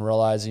college and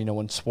realizing,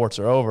 when sports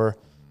are over,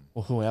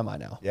 well, who am I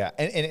now? Yeah.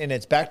 And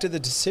it's back to the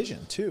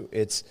decision too.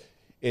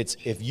 It's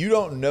if you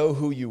don't know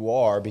who you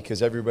are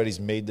because everybody's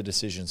made the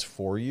decisions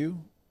for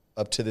you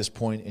up to this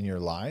point in your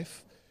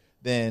life,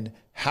 then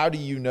how do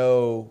you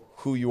know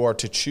who you are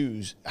to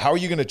choose? How are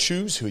you going to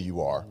choose who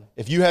you are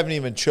if you haven't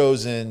even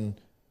chosen,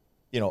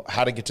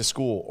 how to get to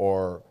school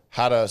or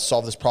how to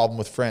solve this problem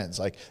with friends?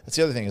 Like, that's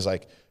the other thing is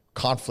like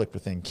conflict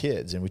within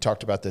kids. And we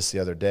talked about this the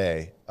other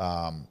day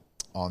on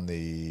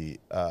the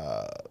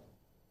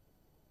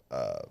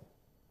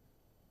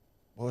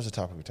what was the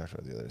topic we talked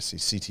about the other day?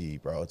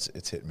 CTE, bro.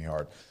 It's hitting me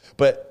hard.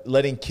 But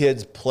letting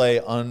kids play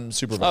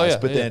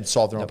unsupervised, then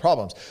solve their own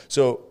problems.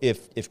 So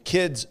if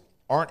kids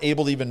aren't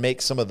able to even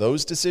make some of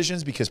those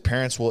decisions because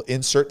parents will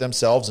insert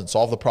themselves and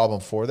solve the problem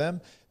for them,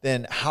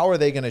 then how are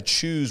they going to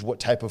choose what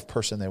type of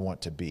person they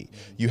want to be?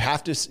 You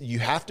have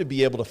to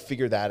be able to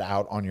figure that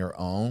out on your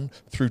own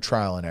through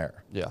trial and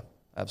error. Yeah,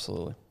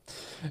 absolutely.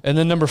 And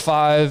then number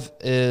 5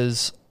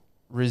 is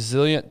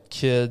resilient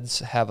kids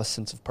have a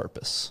sense of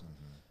purpose.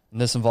 And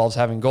this involves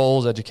having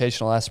goals,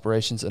 educational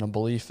aspirations, and a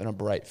belief in a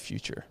bright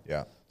future.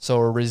 Yeah. So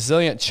a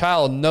resilient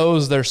child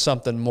knows there's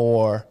something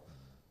more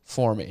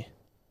for me.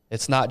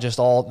 It's not just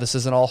this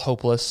isn't all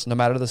hopeless, no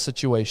matter the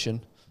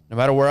situation, no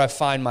matter where I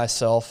find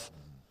myself.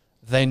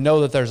 They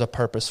know that there's a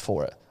purpose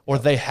for it, or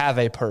they have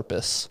a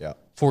purpose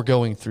for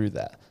going through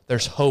that.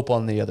 There's hope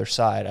on the other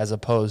side, as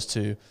opposed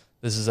to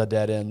this is a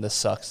dead end, this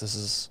sucks, this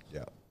is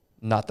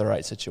not the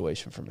right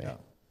situation for me.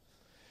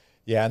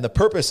 Yeah, and the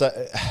purpose,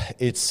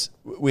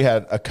 we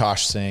had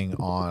Akash Singh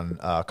on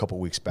a couple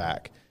weeks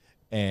back,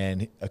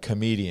 and a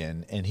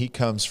comedian, and he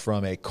comes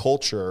from a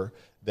culture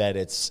that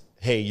it's,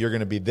 hey, you're going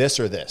to be this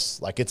or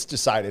this. Like, it's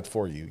decided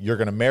for you. You're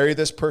going to marry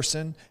this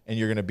person, and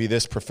you're going to be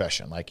this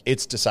profession. Like,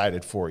 it's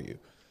decided for you.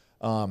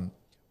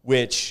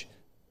 Which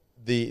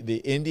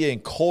the Indian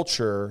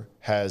culture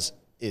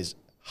is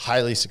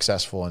highly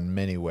successful in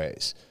many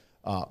ways.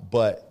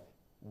 But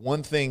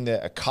one thing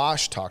that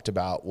Akash talked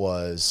about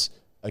was,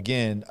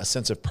 again, a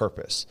sense of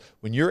purpose.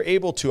 When you're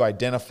able to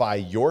identify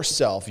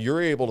yourself,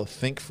 you're able to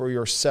think for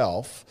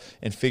yourself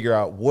and figure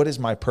out what is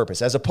my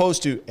purpose, as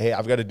opposed to, hey,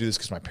 I've got to do this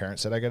because my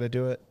parents said I got to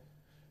do it.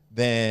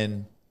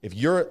 Then if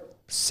your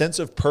sense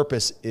of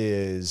purpose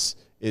is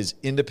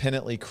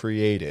independently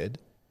created,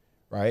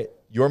 right,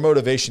 your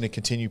motivation to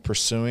continue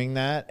pursuing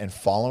that and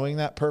following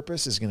that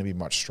purpose is going to be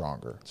much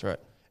stronger. That's right.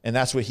 And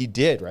that's what he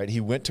did, right?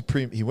 He went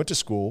to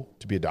school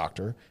to be a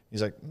doctor.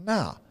 He's like,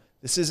 nah,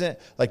 this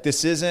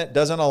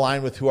doesn't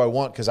align with who I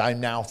want because I'm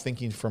now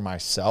thinking for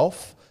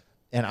myself,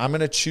 and I'm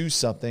going to choose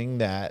something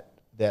that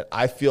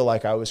I feel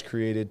like I was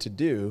created to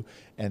do.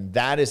 And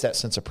that is that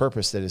sense of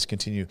purpose that is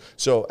continued.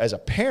 So as a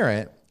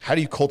parent, how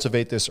do you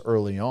cultivate this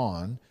early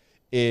on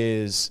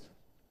is,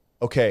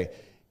 okay,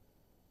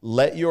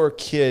 let your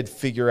kid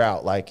figure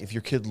out, like, if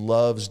your kid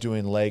loves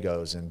doing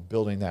Legos and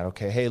building that,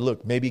 okay, hey,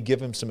 look, maybe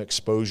give him some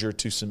exposure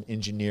to some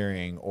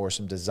engineering or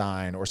some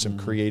design or some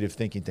creative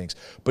thinking things,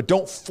 but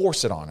don't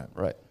force it on him.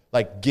 Right.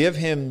 Like, give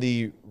him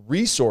the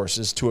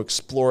resources to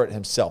explore it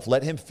himself.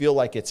 Let him feel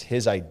like it's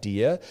his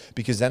idea,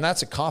 because then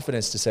that's a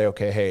confidence to say,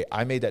 okay, hey,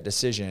 I made that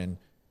decision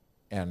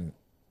and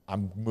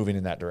I'm moving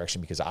in that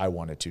direction because I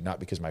wanted to, not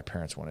because my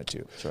parents wanted to.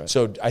 That's right.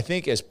 So I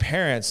think as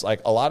parents,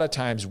 like, a lot of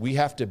times we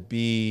have to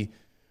be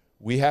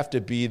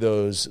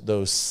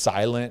those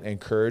silent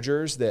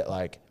encouragers that,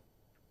 like,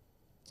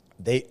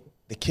 the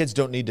kids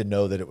don't need to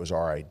know that it was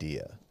our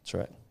idea. That's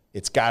right.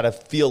 It's got to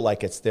feel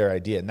like it's their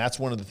idea. And that's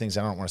one of the things,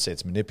 I don't want to say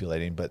it's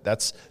manipulating, but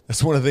that's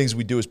one of the things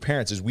we do as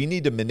parents is we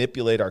need to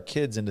manipulate our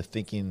kids into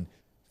thinking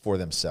for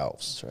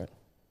themselves. That's right.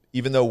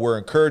 Even though we're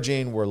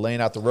encouraging, we're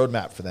laying out the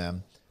roadmap for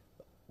them,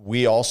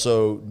 we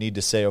also need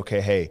to say, okay,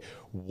 hey,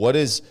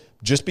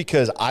 just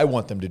because I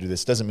want them to do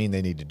this doesn't mean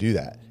they need to do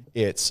that.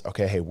 It's,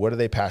 okay, hey, what are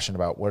they passionate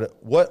about? What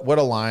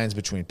aligns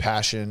between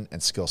passion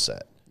and skill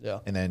set? Yeah.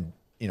 And then,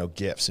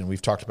 gifts. And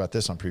we've talked about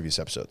this on previous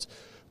episodes.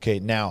 Okay,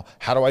 now,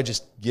 how do I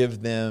just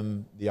give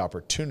them the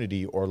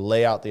opportunity or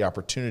lay out the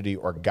opportunity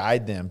or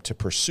guide them to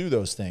pursue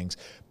those things,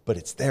 but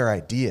it's their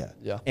idea.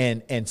 Yeah.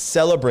 And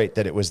celebrate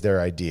that it was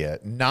their idea,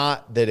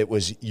 not that it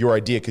was your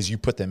idea because you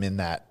put them in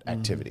that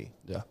activity.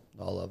 Yeah,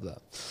 I love that.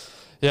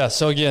 Yeah,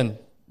 so again,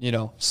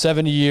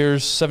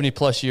 70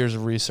 plus years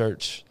of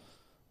research.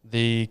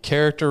 The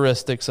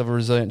characteristics of a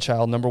resilient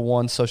child: number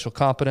 1, social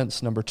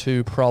competence; number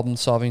 2,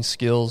 problem-solving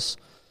skills;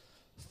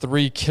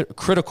 3,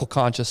 critical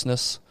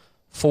consciousness;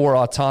 4,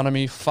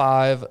 autonomy;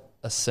 5,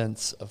 a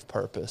sense of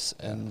purpose.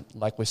 And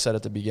like we said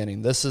at the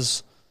beginning, this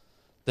is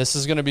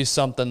going to be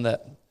something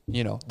that,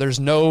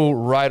 there's no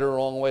right or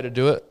wrong way to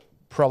do it,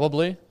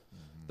 probably.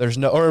 There's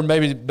no, or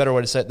maybe a better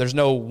way to say it, there's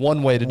no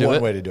one way to do it.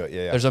 One way to do it,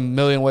 yeah. There's a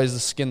million ways to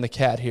skin the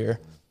cat here.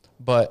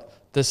 But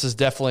this is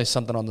definitely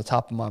something on the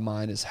top of my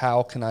mind is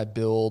how can I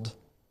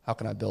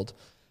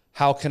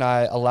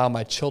allow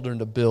my children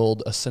to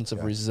build a sense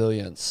of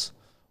resilience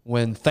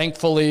when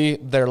thankfully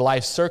their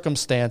life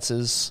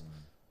circumstances,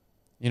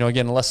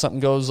 again, unless something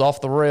goes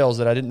off the rails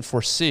that I didn't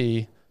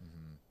foresee,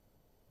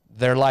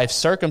 their life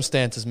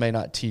circumstances may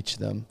not teach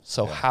them.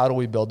 So how do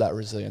we build that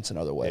resilience in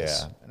other ways?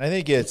 Yeah. And I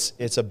think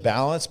it's a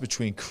balance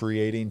between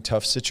creating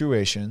tough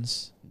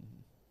situations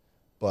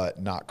but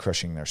not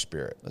crushing their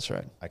spirit. That's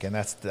right. Like, and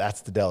that's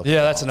the delicate.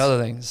 Yeah, that's balance.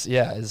 another thing.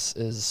 Yeah,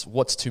 is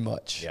what's too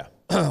much? Yeah.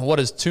 What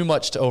is too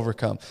much to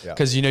overcome? Yeah.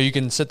 Because, you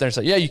can sit there and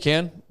say, yeah, you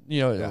can.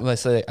 When they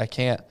say I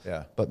can't,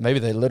 but maybe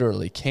they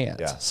literally can't.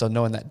 Yeah. So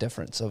knowing that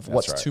difference of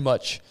what's too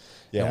much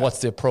and what's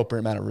the appropriate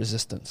amount of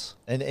resistance.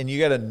 And you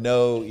got to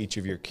know each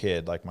of your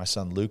kid. Like my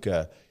son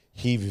Luca,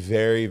 he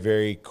very,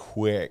 very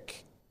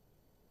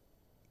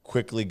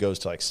quickly goes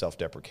to like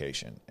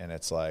self-deprecation. And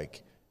it's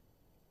like,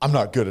 I'm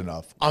not good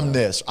enough. I'm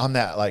this, I'm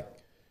that. Like,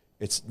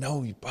 it's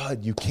no,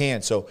 bud, you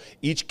can. So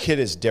each kid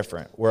is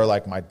different. Where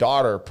like my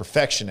daughter,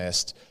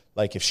 perfectionist,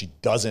 like if she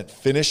doesn't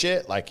finish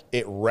it, like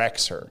it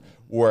wrecks her.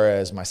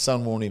 Whereas my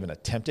son won't even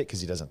attempt it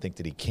because he doesn't think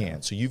that he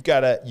can. So you've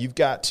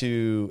got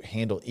to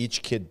handle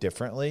each kid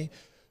differently,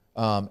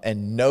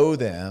 and know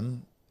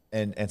them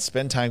and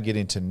spend time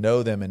getting to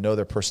know them and know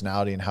their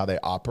personality and how they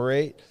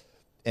operate,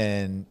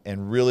 and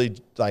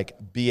really like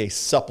be a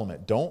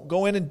supplement. Don't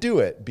go in and do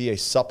it. Be a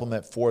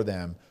supplement for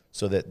them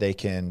so that they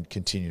can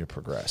continue to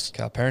progress.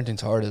 God,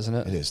 parenting's hard, isn't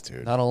it? It is,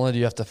 dude. Not only do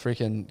you have to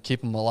freaking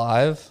keep them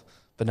alive,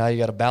 but now you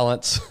got to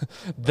balance.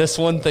 This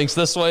one thinks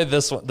this way.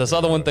 This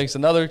other one thinks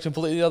another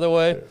completely other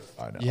way.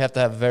 I know. You have to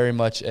have very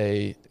much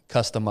a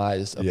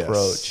customized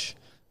approach,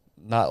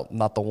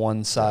 not the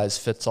one size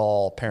fits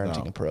all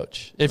parenting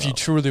approach. If you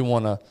truly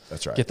want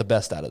to get the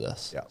best out of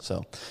this. Yeah.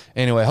 So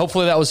anyway,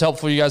 hopefully that was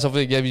helpful, you guys.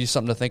 Hopefully it gave you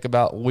something to think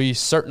about. We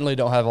certainly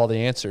don't have all the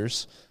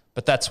answers,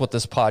 but that's what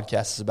this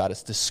podcast is about.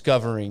 It's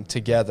discovering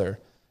together,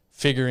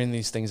 figuring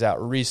these things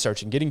out,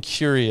 researching, getting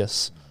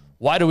curious.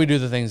 Why do we do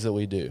the things that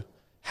we do?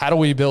 How do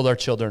we build our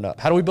children up?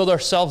 How do we build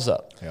ourselves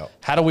up? Yep.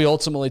 How do we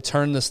ultimately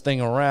turn this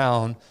thing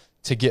around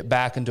to get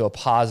back into a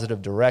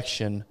positive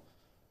direction,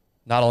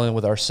 not only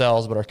with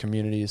ourselves, but our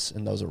communities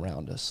and those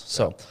around us?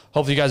 So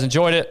hopefully you guys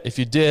enjoyed it. If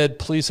you did,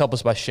 please help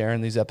us by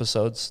sharing these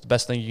episodes. The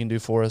best thing you can do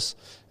for us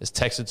is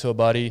text it to a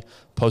buddy,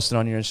 post it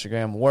on your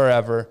Instagram,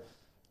 wherever.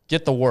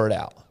 Get the word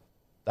out.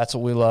 That's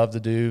what we love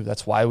to do.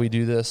 That's why we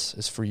do this,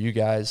 is for you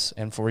guys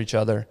and for each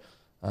other.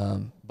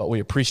 But we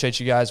appreciate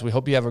you guys. We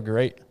hope you have a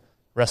great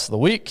rest of the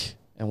week,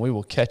 and we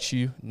will catch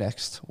you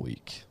next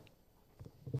week.